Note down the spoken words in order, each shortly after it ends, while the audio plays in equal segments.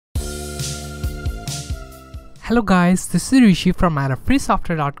Hello guys, this is Rishi from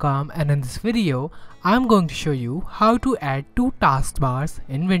appears.Here, and in this video, I'm going to show you how to add two taskbars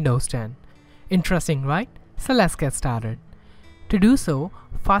in Windows 10. Interesting, right? So let's get started. To do so,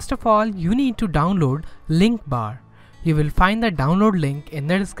 first of all, you need to download LinkBar. You will find the download link in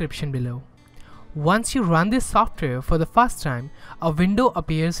the description below. Once you run this software for the first time, a window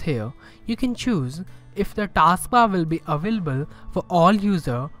appears here. You can choose if the taskbar will be available for all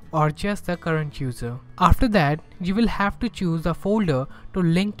users or just the current user. After that, you will have to choose a folder to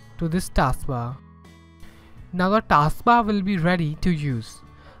link to this taskbar. Now the taskbar will be ready to use.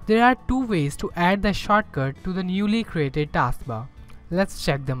 There are two ways to add the shortcut to the newly created taskbar. Let's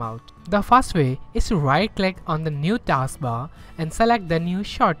check them out. The first way is to right-click on the new taskbar and select the new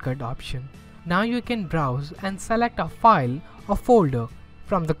shortcut option. Now you can browse and select a file or folder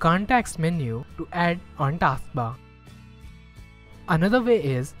from the context menu to add on taskbar. Another way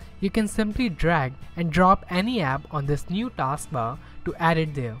is you can simply drag and drop any app on this new taskbar to add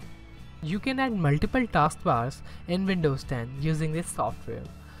it there. You can add multiple taskbars in Windows 10 using this software.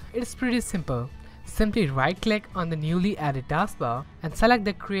 It's pretty simple. Simply right-click on the newly added taskbar and select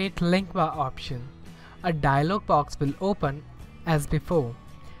the Create LinkBar option. A dialog box will open as before.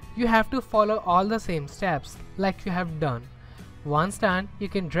 You have to follow all the same steps like you have done. Once done, you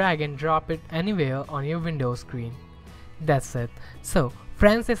can drag and drop it anywhere on your Windows screen. That's it. So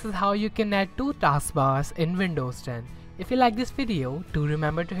friends, this is how you can add two taskbars in Windows 10. If you like this video, do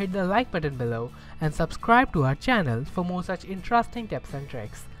remember to hit the like button below and subscribe to our channel for more such interesting tips and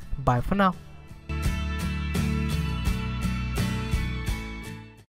tricks. Bye for now.